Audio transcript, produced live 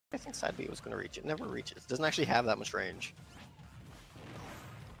I think side B was going to reach. It never reaches. It doesn't actually have that much range.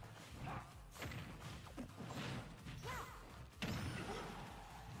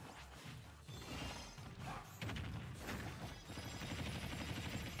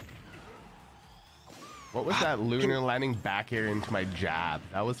 What was that lunar landing back air into my jab?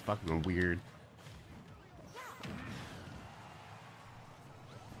 That was fucking weird.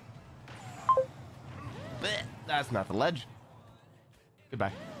 Blech, that's not the ledge.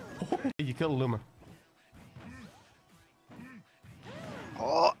 Goodbye. You killed Luma.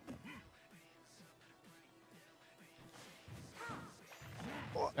 Oh.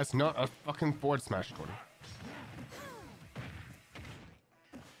 That's not a fucking forward smash, Cody.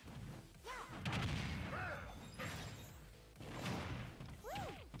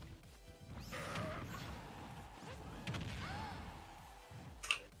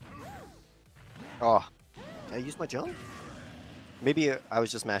 Oh. Did I use my jump? Maybe I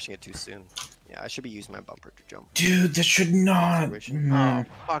was just mashing it too soon. Yeah, I should be using my bumper to jump. Dude, this should not. Oh,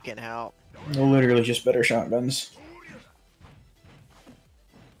 fucking hell. They're literally just better shotguns.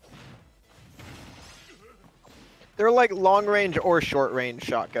 They're like long range or short range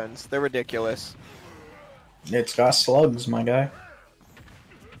shotguns. They're ridiculous. It's got slugs, my guy.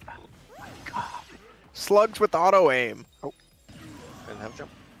 Slugs with auto aim. Oh. Didn't have jump.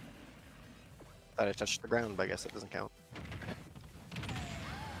 Thought I touched the ground, but I guess it doesn't count.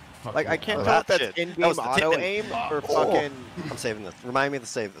 Like, I can't Oh, tell if that that's shit. in-game That was the auto tip. aim or Oh. fucking... I'm saving this. Remind me to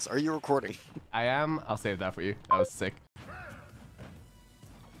save this. Are you recording? I am. I'll save that for you. That was sick.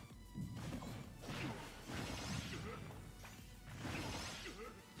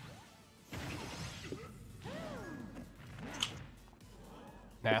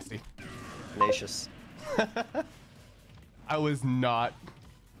 Nasty. Tenacious. I was not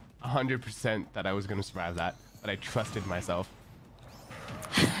 100% that I was going to survive that, but I trusted myself.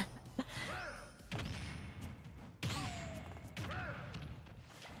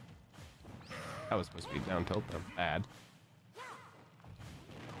 That was supposed to be down tilt, though. Bad.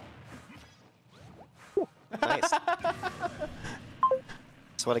 Nice.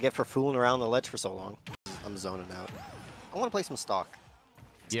 That's what I get for fooling around the ledge for so long. I'm zoning out. I want to play some stock.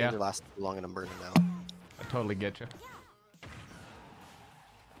 This Yeah. game lasting too long and I'm burning out. I totally get you.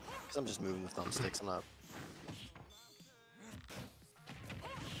 Because I'm just moving with thumbsticks. I'm not.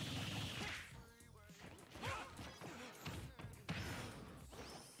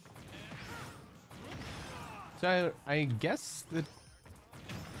 So I guess that...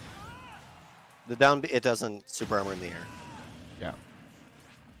 The down B, it doesn't super armor in the air. Yeah.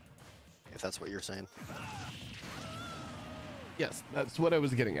 If that's what you're saying. Yes, that's what I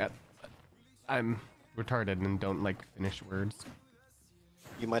was getting at. I'm retarded and don't like finish words.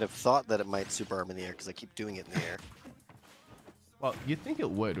 You might have thought that it might super armor in the air because I keep doing it in the air. Well, you'd think it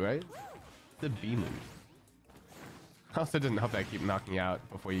would, right? The B move. Also doesn't help that I keep knocking you out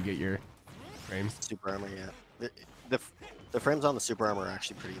before you get your frames. Super armor, yeah. The frames on the super armor are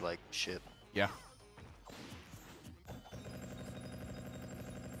actually pretty like shit. Yeah.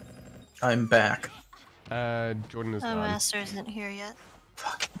 I'm back. Jordan is The gone. master isn't here yet.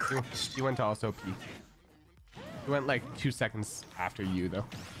 Fucking Christ. You went to also P. You went like 2 seconds after you, though.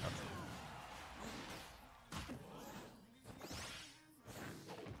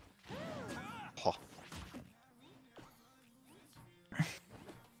 Oh.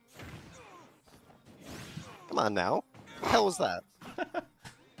 Come on now. What the hell was that?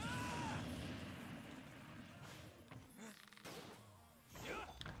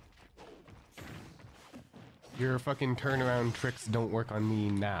 Your fucking turnaround tricks don't work on me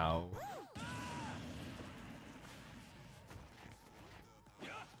now.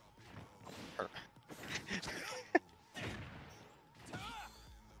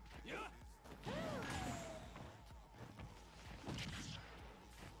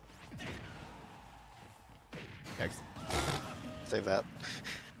 Thanks. Save that.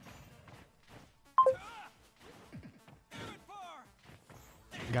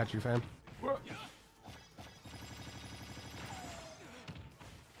 Got you, fam.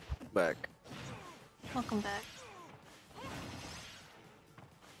 Back. Welcome back.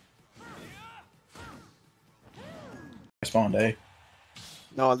 I spawned A.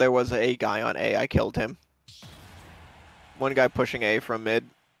 No, there was a guy on A. I killed him. One guy pushing A from mid.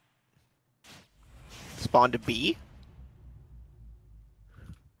 Spawned to B.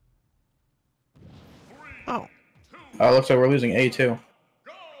 Oh, Oh, looks like we're losing A too.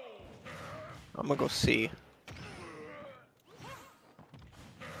 I'm gonna go C.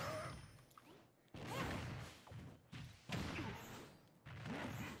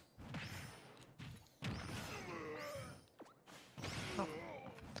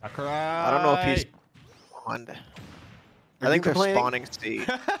 Sakurai! I don't know if he's spawned. I you think they're complaining? spawning C.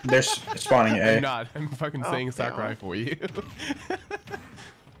 They're spawning I'm A. not. I'm fucking Oh, saying they Sakurai are. for you.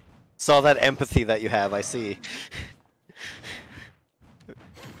 Saw that empathy that you have, I see.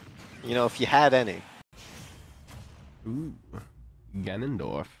 You know, if you had any. Ooh.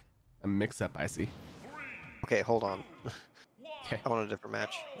 Ganondorf. A mix-up, I see. Okay, hold on. Okay. I want a different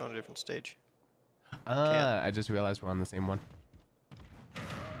match. I want a different stage. I just realized we're on the same one.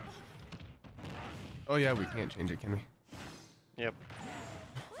 Oh yeah, we can't change it, can we? Yep.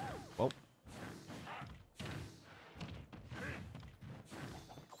 Well.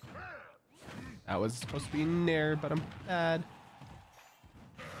 That was supposed to be Nair, but I'm bad.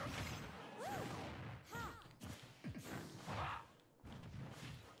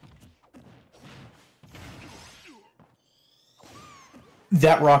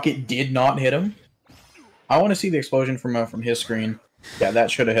 That rocket did not hit him. I want to see the explosion from his screen. Yeah,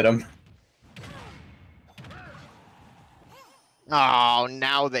 that should have hit him. Oh,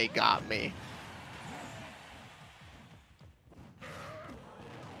 now they got me.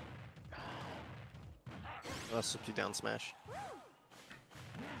 I'll slip you down smash.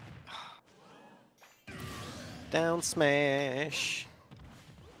 Down smash.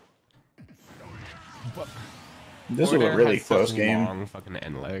 This was Forward a air really has such close game. Long fucking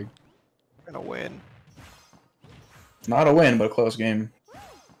end leg. We're gonna win. Not a win, but a close game.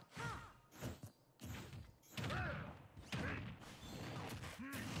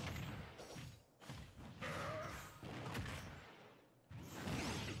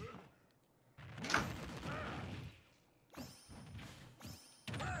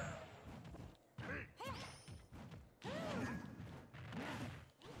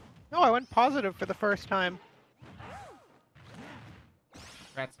 No, I went positive for the first time.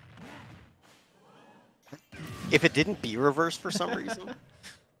 Rats. If it didn't be reverse for some reason,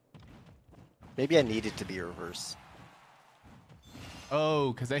 maybe I needed to be reverse.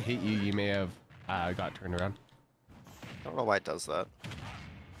 Oh, because I hate you, you may have got turned around. I don't know why it does that.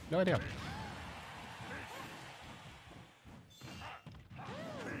 No idea.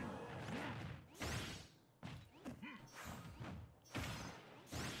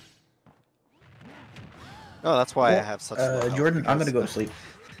 Oh, that's why I have such low health, Jordan, I'm gonna because- go to sleep.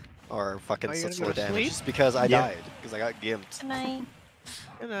 Or fucking Oh, you're such gonna low go to damage. sleep? Just because I Yeah. died. Because I got gimped. Good night.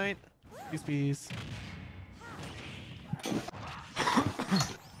 Good night. Peace.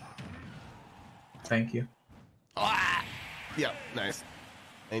 Thank you. Yeah, nice.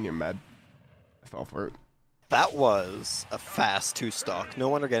 And you're mad. I fell for it. That was a fast 2-stock. No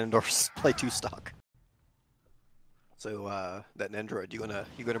wonder Ganondorf's play 2-stock. So, that Nendroid, you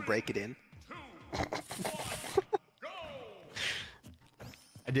gonna break it in?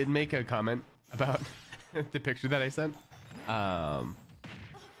 I did make a comment about the picture that I sent.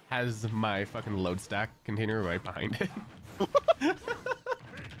 Has my fucking load stack container right behind it.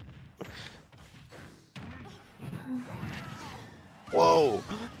 Whoa!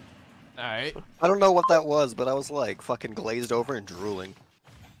 Alright. I don't know what that was, but I was like fucking glazed over and drooling.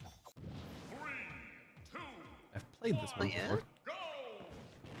 I've played this one yeah? before.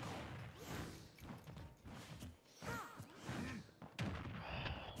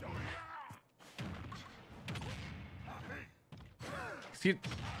 Excuse.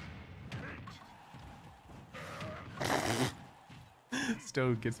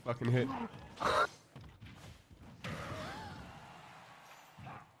 Still gets fucking hit.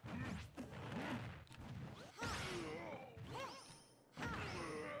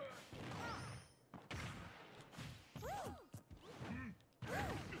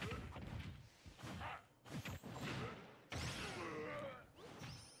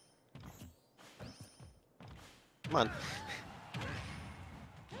 Come on.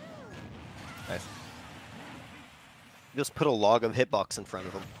 Nice. Just put a log of hitbox in front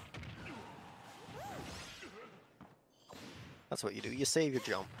of him. That's what you do. You save your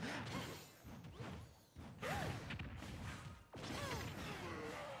jump.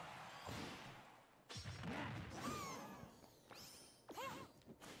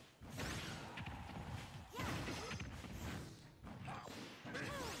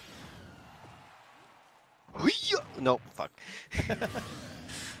 No, fuck.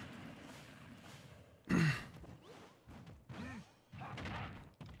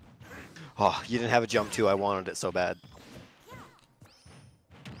 Oh, you didn't have a jump too. I wanted it so bad.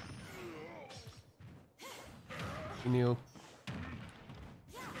 Neil.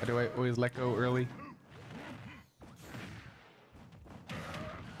 Why do I always let go early?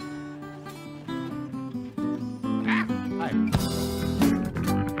 Hi.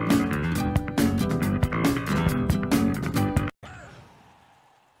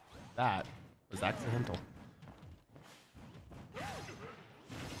 that was accidental.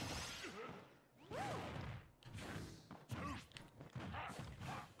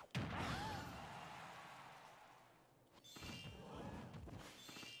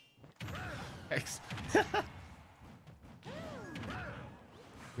 Thanks.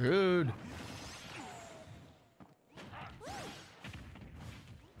 Rude.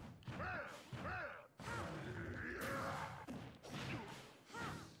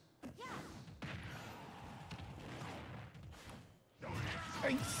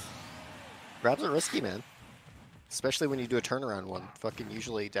 Grabs are risky, man. Especially when you do a turnaround one. Fucking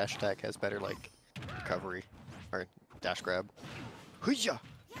usually dash attack has better, like, recovery. Or dash grab. Hoo-ya!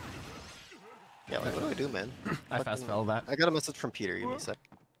 Yeah, like, what do I do, man? I fast fell that. I got a message from Peter. Give me a sec.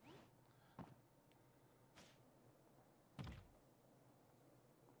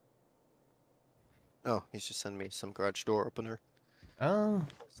 Oh, he's just sending me some garage door opener Oh.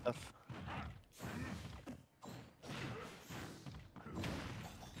 stuff.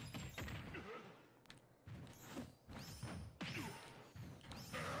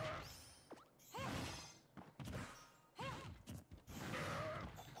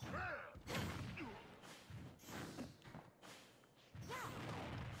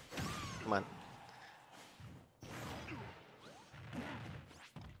 Come on.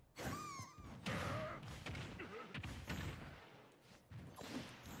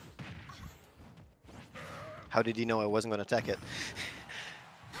 How did he know I wasn't going to attack it?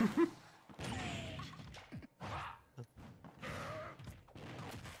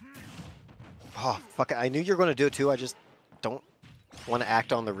 Oh, fuck it. I knew you were going to do it too. I just don't want to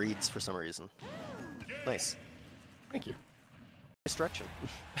act on the reads for some reason. Nice. Thank you. Destruction.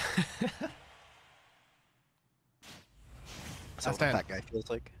 That's Last what time. that guy feels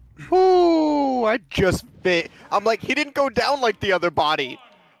like. Ooh, I just bit. I'm like, he didn't go down like the other body.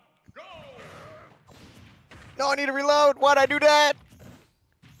 No, I need to reload. Why'd I do that?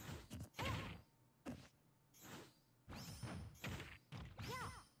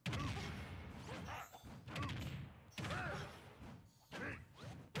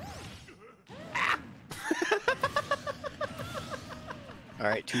 All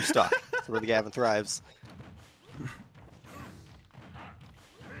right, 2 stock. That's where the Gavin thrives.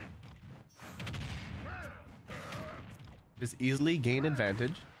 Just easily gain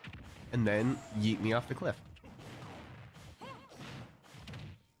advantage, and then yeet me off the cliff.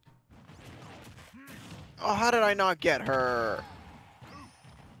 Oh, how did I not get her?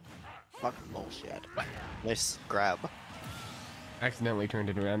 Fucking bullshit. Nice grab. Accidentally turned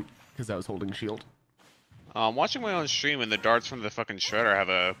it around because I was holding shield. Watching my own stream and the darts from the fucking shredder have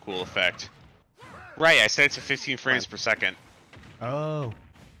a cool effect. Right, I set it to 15 frames per second. Oh.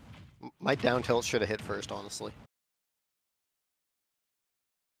 My down tilt should have hit first, honestly.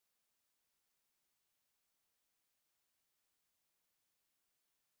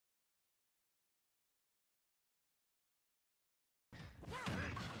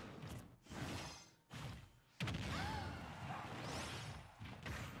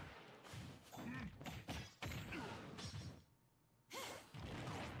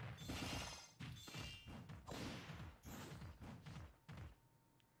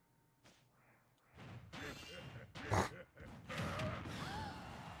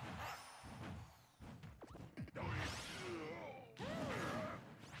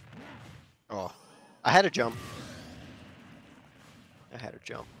 Oh, I had to jump. I had to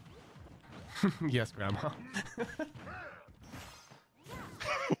jump. Yes, Grandma.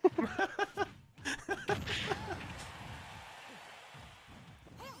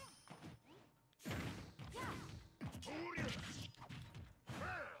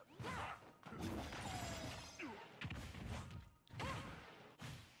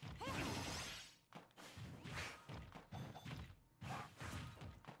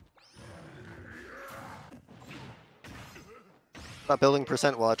 Not building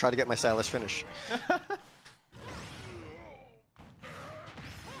percent while I try to get my stylish finish.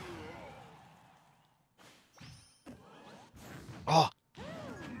 Oh!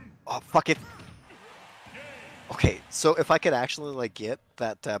 Oh, fuck it! Okay, so if I could actually, like, get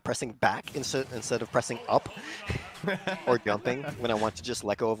that pressing back instead of pressing up or jumping when I want to just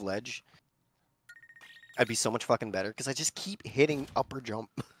let go of ledge, I'd be so much fucking better, because I just keep hitting up or jump.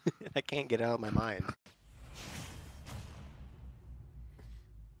 I can't get it out of my mind.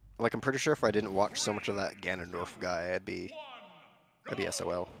 Like, I'm pretty sure if I didn't watch so much of that Ganondorf guy, I'd be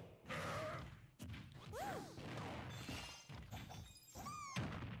SOL.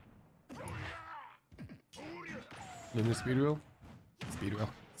 Lunar speed roll? Speed roll.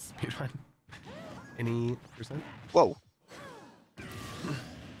 Speed run. Any percent? Whoa!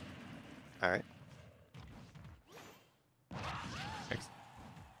 All right. Thanks.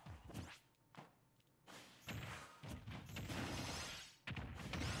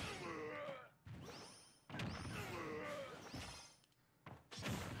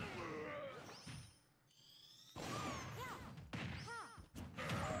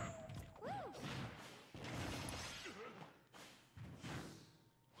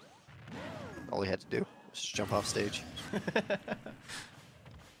 All he had to do was just jump off stage.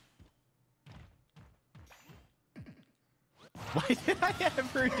 Why did I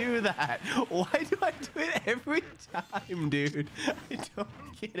ever do that? Why do I do it every time, dude? I don't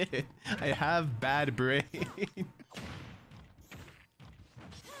get it. I have bad brain.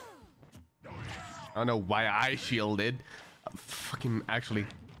 I don't know why I shielded. Fucking actually,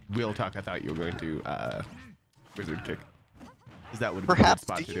 real talk. I thought you were going to wizard kick. Because that would be a good Perhaps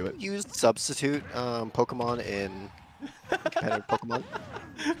spot do to do you it. use substitute Pokemon in competitive Pokemon?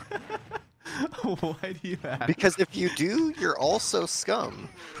 Why do you ask? Because if you do, you're also scum.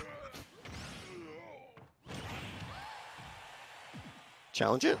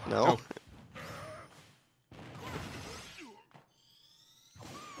 Challenge it? No. Oh.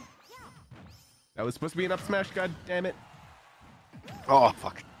 That was supposed to be an up smash, god damn it. Oh,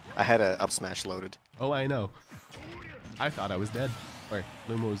 fuck. I had a up smash loaded. Oh, I know. I thought I was dead. Or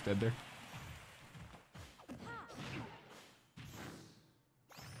Luma was dead there.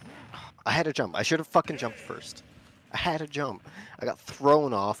 I had to jump. I should have fucking jumped first. I had to jump. I got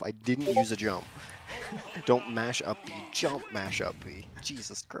thrown off. I didn't use a jump. Don't mash up B. Jump, mash up B.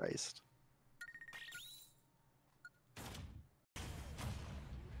 Jesus Christ.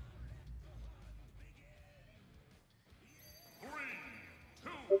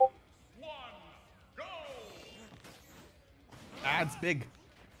 That's big.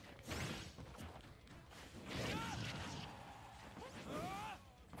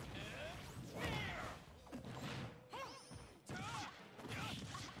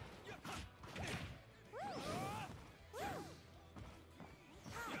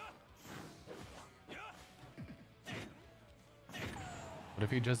 What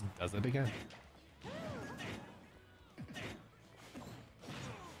if he just does it again?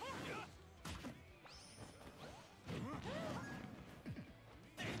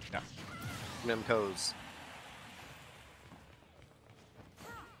 Yeah. Nimco's.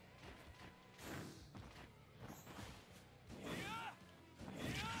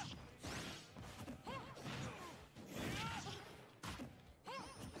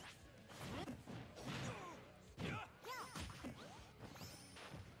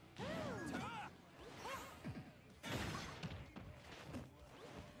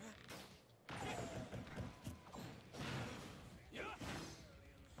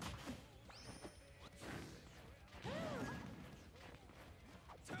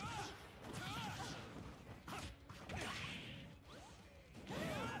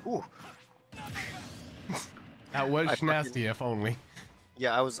 Ooh. That was I fucking- nasty, if only.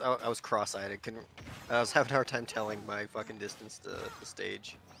 Yeah, I was cross-eyed. I was having a hard time telling my fucking distance to the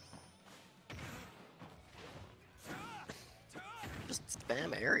stage. Just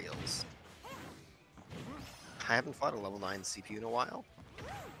spam aerials. I haven't fought a level 9 CPU in a while.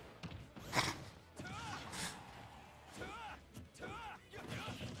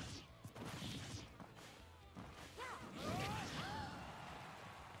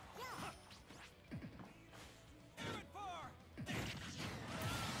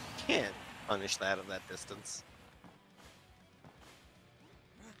 Can't punish that at that distance.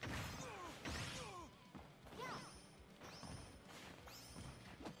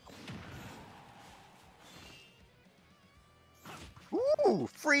 Ooh,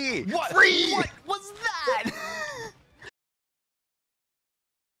 free! What? Free! What was that?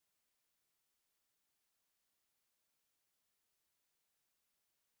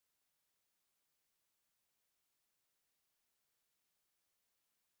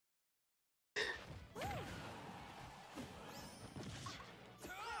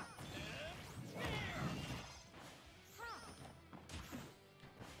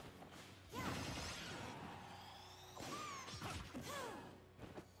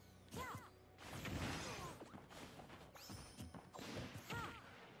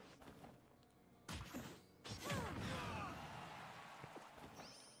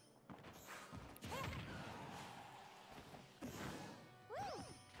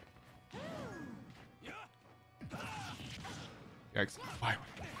 Yikes. Why?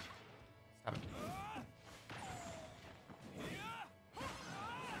 Stop it.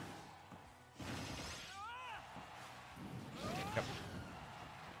 Yep.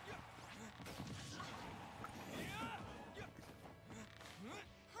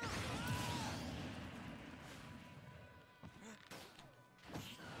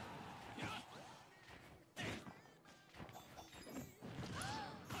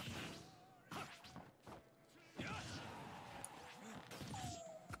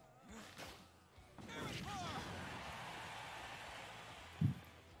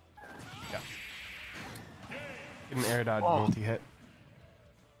 Get an air dodge Oh. multi-hit.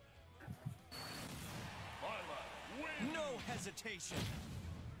 No hesitation.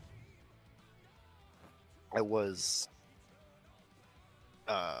 I was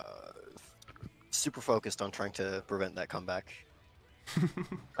super focused on trying to prevent that comeback.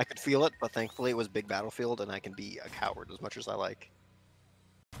 I could feel it, but thankfully it was big battlefield, and I can be a coward as much as I like.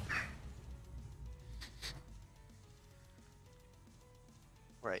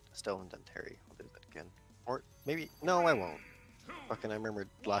 Right, still indentary. I'll do that again. Or maybe no, I won't. Fucking, I remember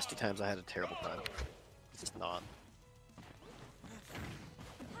the last 2 times I had a terrible time. It's just not.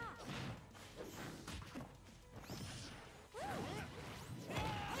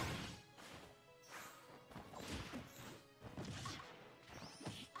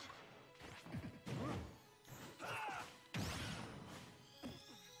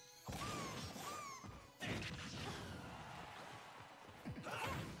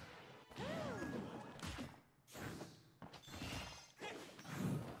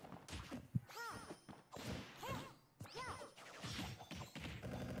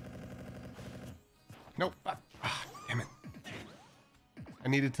 Nope. Ah, damn it. I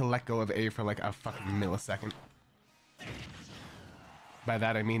needed to let go of A for like a fucking millisecond. By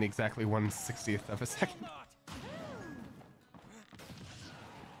that I mean exactly 1/60th of a second.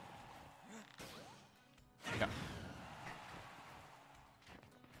 Yeah.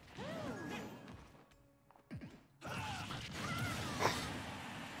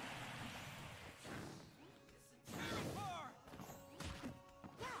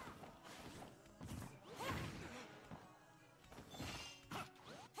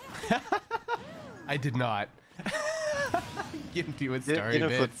 I did not. Get to it, Starry You didn't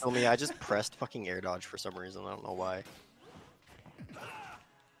Bits. fulfill me. I just pressed fucking air dodge for some reason. I don't know why.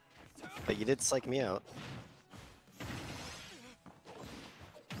 But you did psych me out.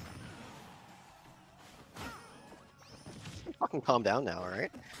 Fucking calm down now,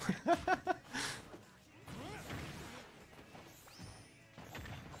 alright?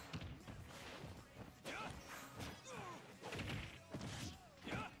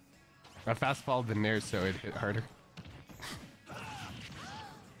 I fast followed the nair so it hit harder.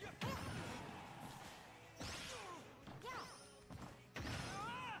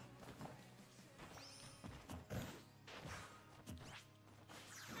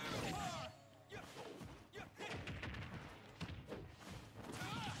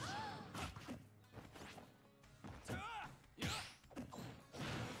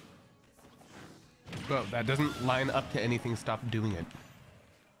 Well, that doesn't line up to anything. Stop doing it.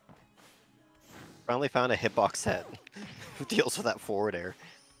 Finally found a hitbox set who deals with that forward air.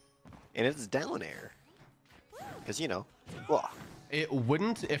 And it's down air. Because, you know, well, It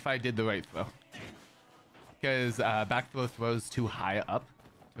wouldn't if I did the right throw. Because back throw throws too high up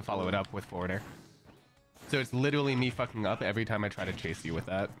to follow it up with forward air. So it's literally me fucking up every time I try to chase you with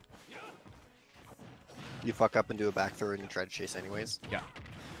that. you fuck up and do a back throw and you try to chase anyways. Yeah.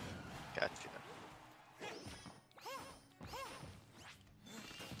 Gotcha.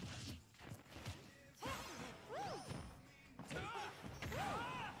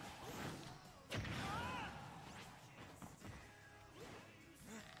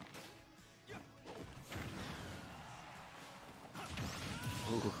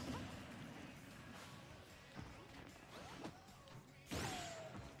 Ooh.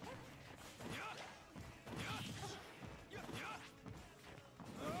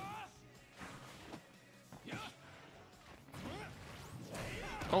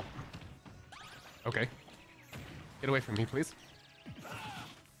 Oh. Okay. Get away from me, please.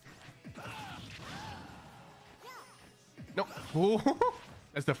 Nope. Ooh.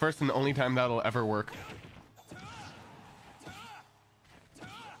 That's the first and only time that'll ever work.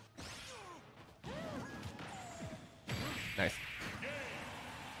 Nice.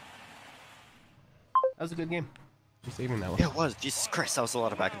 That was a good game. Just saving that one. Yeah, it was. Jesus Christ, that was a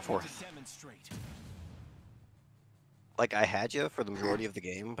lot of back and forth. Like, I had you for the majority of the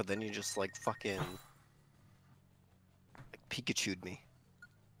game, but then you just, like, fucking... like, Pikachu'd me.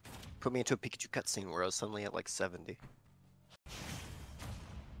 Put me into a Pikachu cutscene where I was suddenly at, like, 70.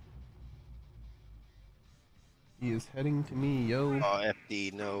 He is heading to me, yo. Oh,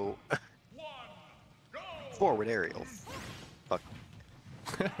 FD, no. Forward aerial. Fuck.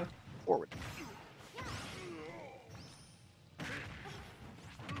 Forward.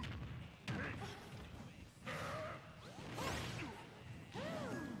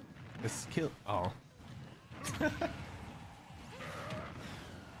 The skill. Oh.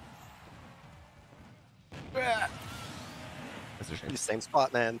 That's a shame. Same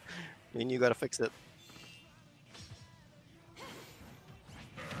spot, man. I mean, you gotta fix it.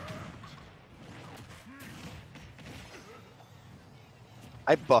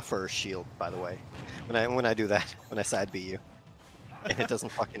 I buffer shield, by the way. When I do that, when I side B you, and it doesn't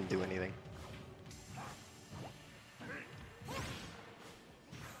fucking do anything.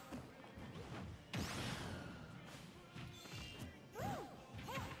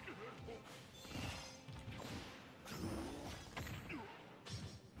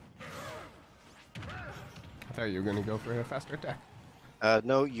 I thought you were gonna go for a faster attack.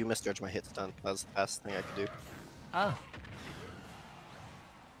 No, you misjudged my hit stun. That was the best thing I could do. Ah.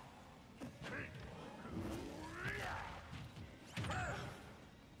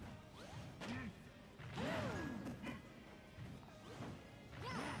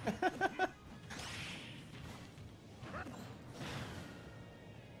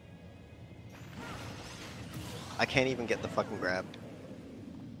 I can't even get the fucking grab.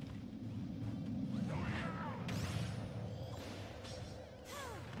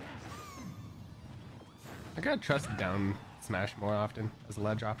 I gotta trust down smash more often as a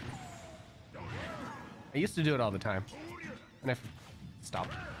ledge option. I used to do it all the time, and I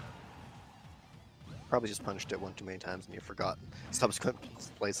stopped. Probably just punched it one too many times and you forgot subsequent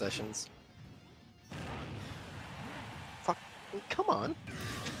play sessions. Fuck, come on.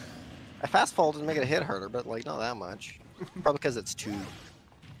 I fast fall doesn't make it a hit harder, but like not that much. Probably because it's two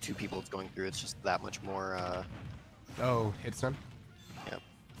people it's going through. It's just that much more. Oh, hit stun? Yep.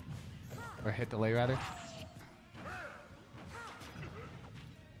 Or hit delay rather?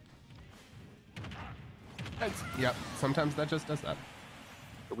 Yep, sometimes that just does that.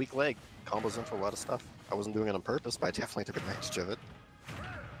 The weak leg combos into a lot of stuff. I wasn't doing it on purpose, but I definitely took advantage of it.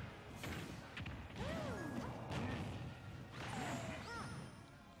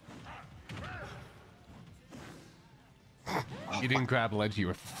 You didn't grab ledge, you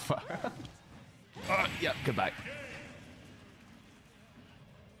were yep, goodbye.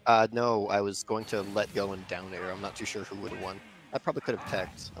 No, I was going to let go and down air. I'm not too sure who would have won. I probably could have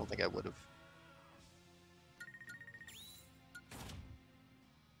teched. I don't think I would have.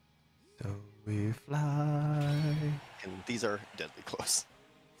 So we fly. And these are deadly close.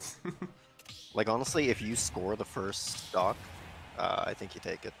 Like honestly, if you score the first stock, I think you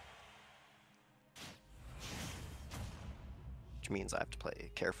take it. Which means I have to play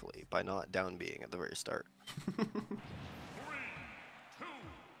carefully by not down being at the very start. 3, 2,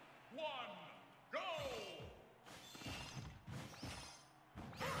 1, go!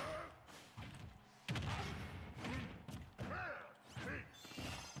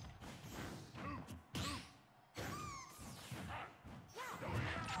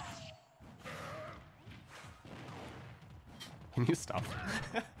 Can you stop?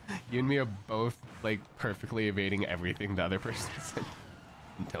 You and me are both like perfectly evading everything the other person said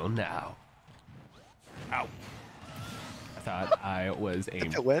until now. Ow. I thought I was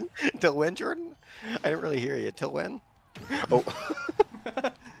aiming. Till when? Till when, Jordan? I didn't really hear you. Till when? Oh.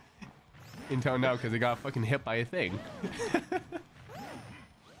 Until now, because I got fucking hit by a thing.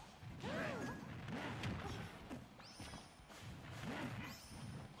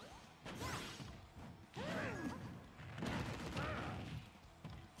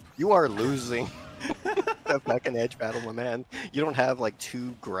 You are losing the fucking edge battle, my man. You don't have like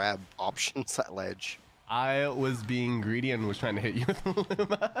 2 grab options at ledge. I was being greedy and was trying to hit you with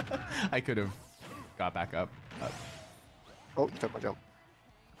Luma. I could have got back up. Oh, you took my jump.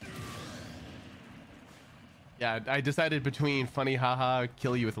 Yeah, I decided between funny haha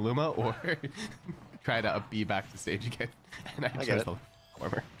kill you with Luma or try to up B back to stage again. And I get chose it. the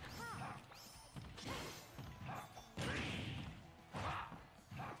former.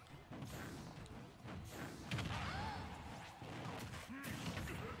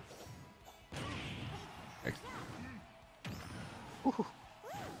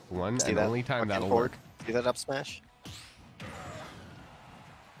 One See and that only time fucking that'll forward? work. See that up smash?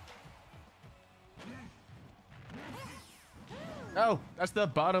 Oh, that's the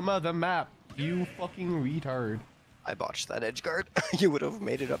bottom of the map. You fucking retard. I botched that edge guard. You would have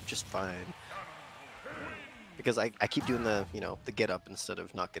made it up just fine. Because I keep doing the, you know, the get up instead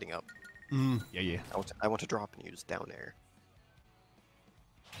of not getting up. Yeah. I want to drop and use down air.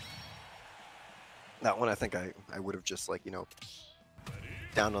 That one I think I would have just like, you know,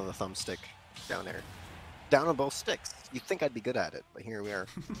 down on the thumbstick, down air. Down on both sticks. You'd think I'd be good at it, but here we are.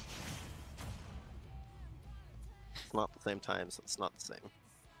 It's not the same time, so it's not the same. 3,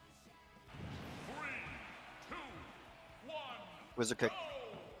 2, 1, Wizard kick.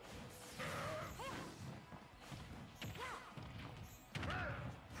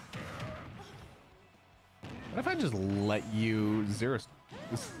 What if I just let you zero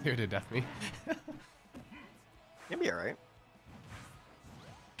to death me? You'll be alright.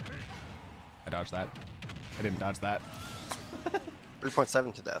 I dodged that. I didn't dodge that.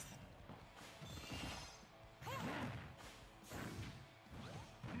 3.7 to death.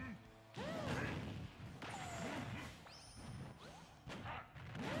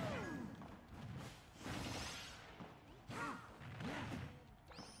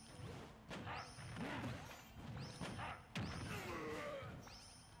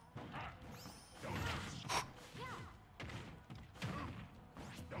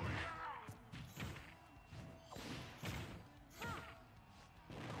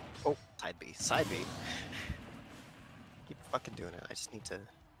 Oh, side B, side B. Keep fucking doing it. I just need to.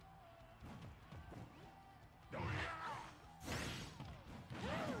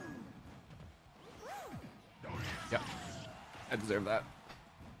 Yep. I deserve that.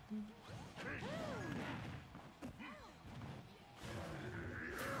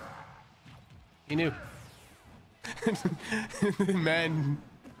 He knew. The man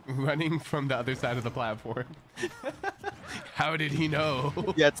running from the other side of the platform. How did he know?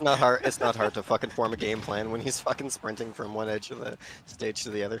 Yeah, it's not hard. It's not hard to fucking form a game plan when he's fucking sprinting from one edge of the stage to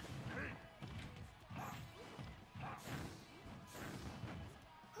the other.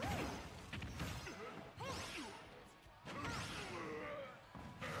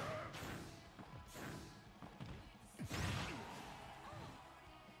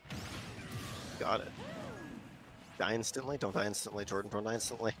 Got it. Die instantly? Don't die instantly, Jordan. Don't die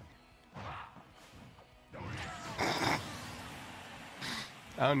instantly.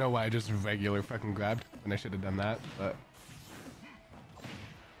 I don't know why I just regular fucking grabbed when I should have done that, but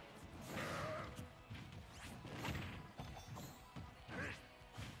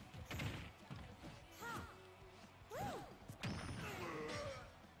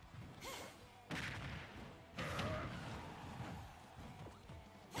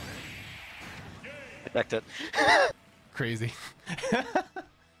Protect it. crazy.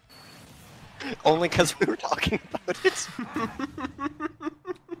 Only because we were talking about it.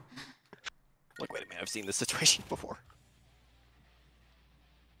 Like, wait a minute, I've seen this situation before.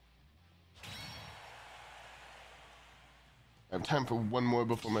 I have time for one more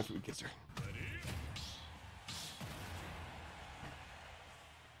before my food gets her.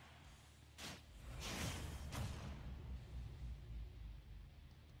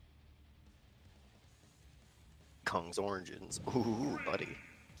 Kong's Origins. Ooh, buddy.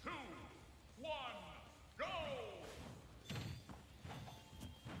 2, 1, go!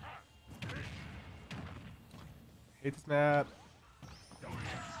 Hate this map.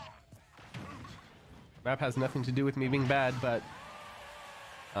 Map has nothing to do with me being bad, but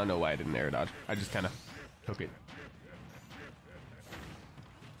I don't know why I didn't air dodge. I just kind of took it.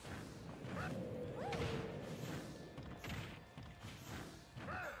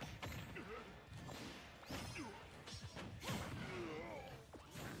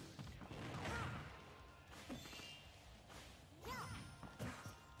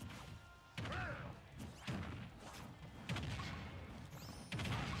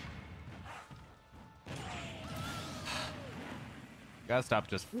 Gotta stop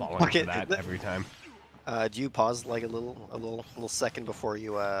just falling Okay, into that every time. Do you pause like a little second before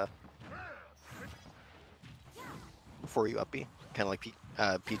you up B? Kind of like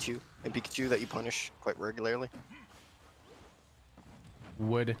Pichu and Pikachu that you punish quite regularly.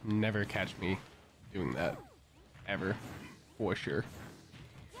 Would never catch me doing that. Ever. For sure.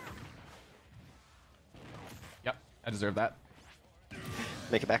 Yep, I deserve that.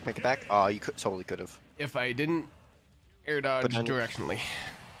 Make it back, make it back. Oh, you totally could have. If I didn't air dodge But then- directionally.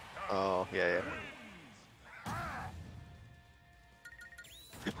 Oh, yeah.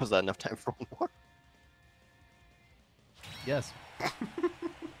 Was that enough time for one more? Yes.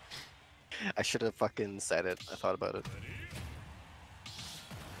 I should have fucking said it. I thought about it.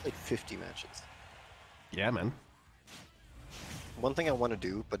 Like 50 matches. Yeah, man. One thing I want to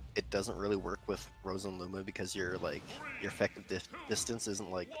do, but it doesn't really work with Rose and Luma because your effective distance isn't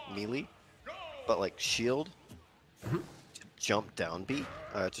like melee, but like shield to jump down B,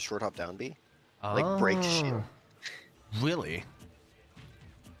 to short hop down B, like break shield. Really?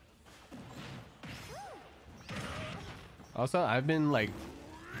 Also, I've been like,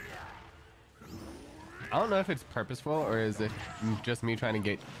 I don't know if it's purposeful or is it just me trying to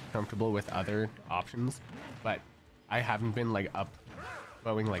get comfortable with other options, but I haven't been like up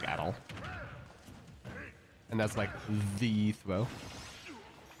throwing like at all. And that's like the throw.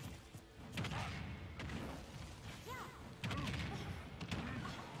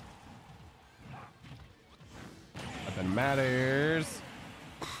 Nothing matters.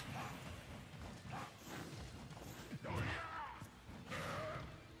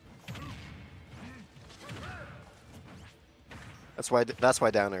 That's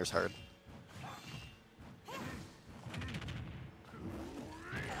why down air is hard.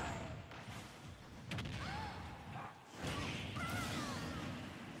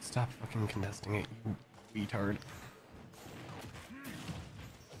 Stop fucking contesting it, you retard.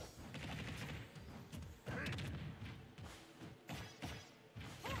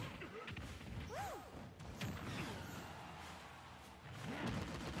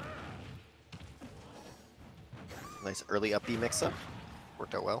 Nice early up B mix-up.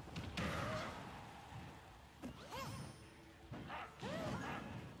 Worked out well.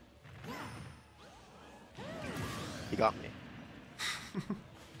 He got me.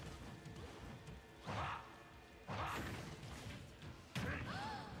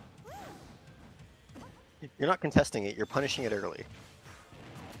 You're not contesting it, you're punishing it early.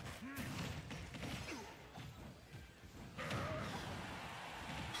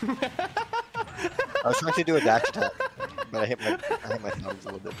 I was trying to do a dash attack, but I hit my thumbs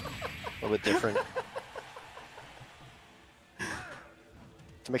a little bit different.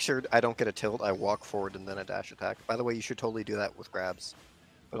 To make sure I don't get a tilt, I walk forward and then a dash attack. By the way, you should totally do that with grabs,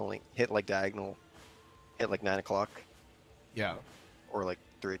 but only hit like diagonal, hit like 9 o'clock. Yeah. Or like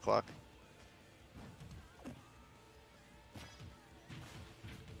 3 o'clock.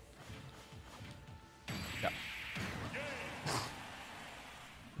 Yeah.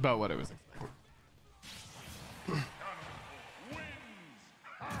 About what I was expecting.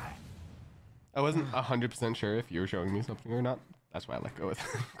 I wasn't 100% sure if you were showing me something or not. That's why I let go with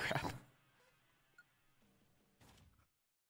crap.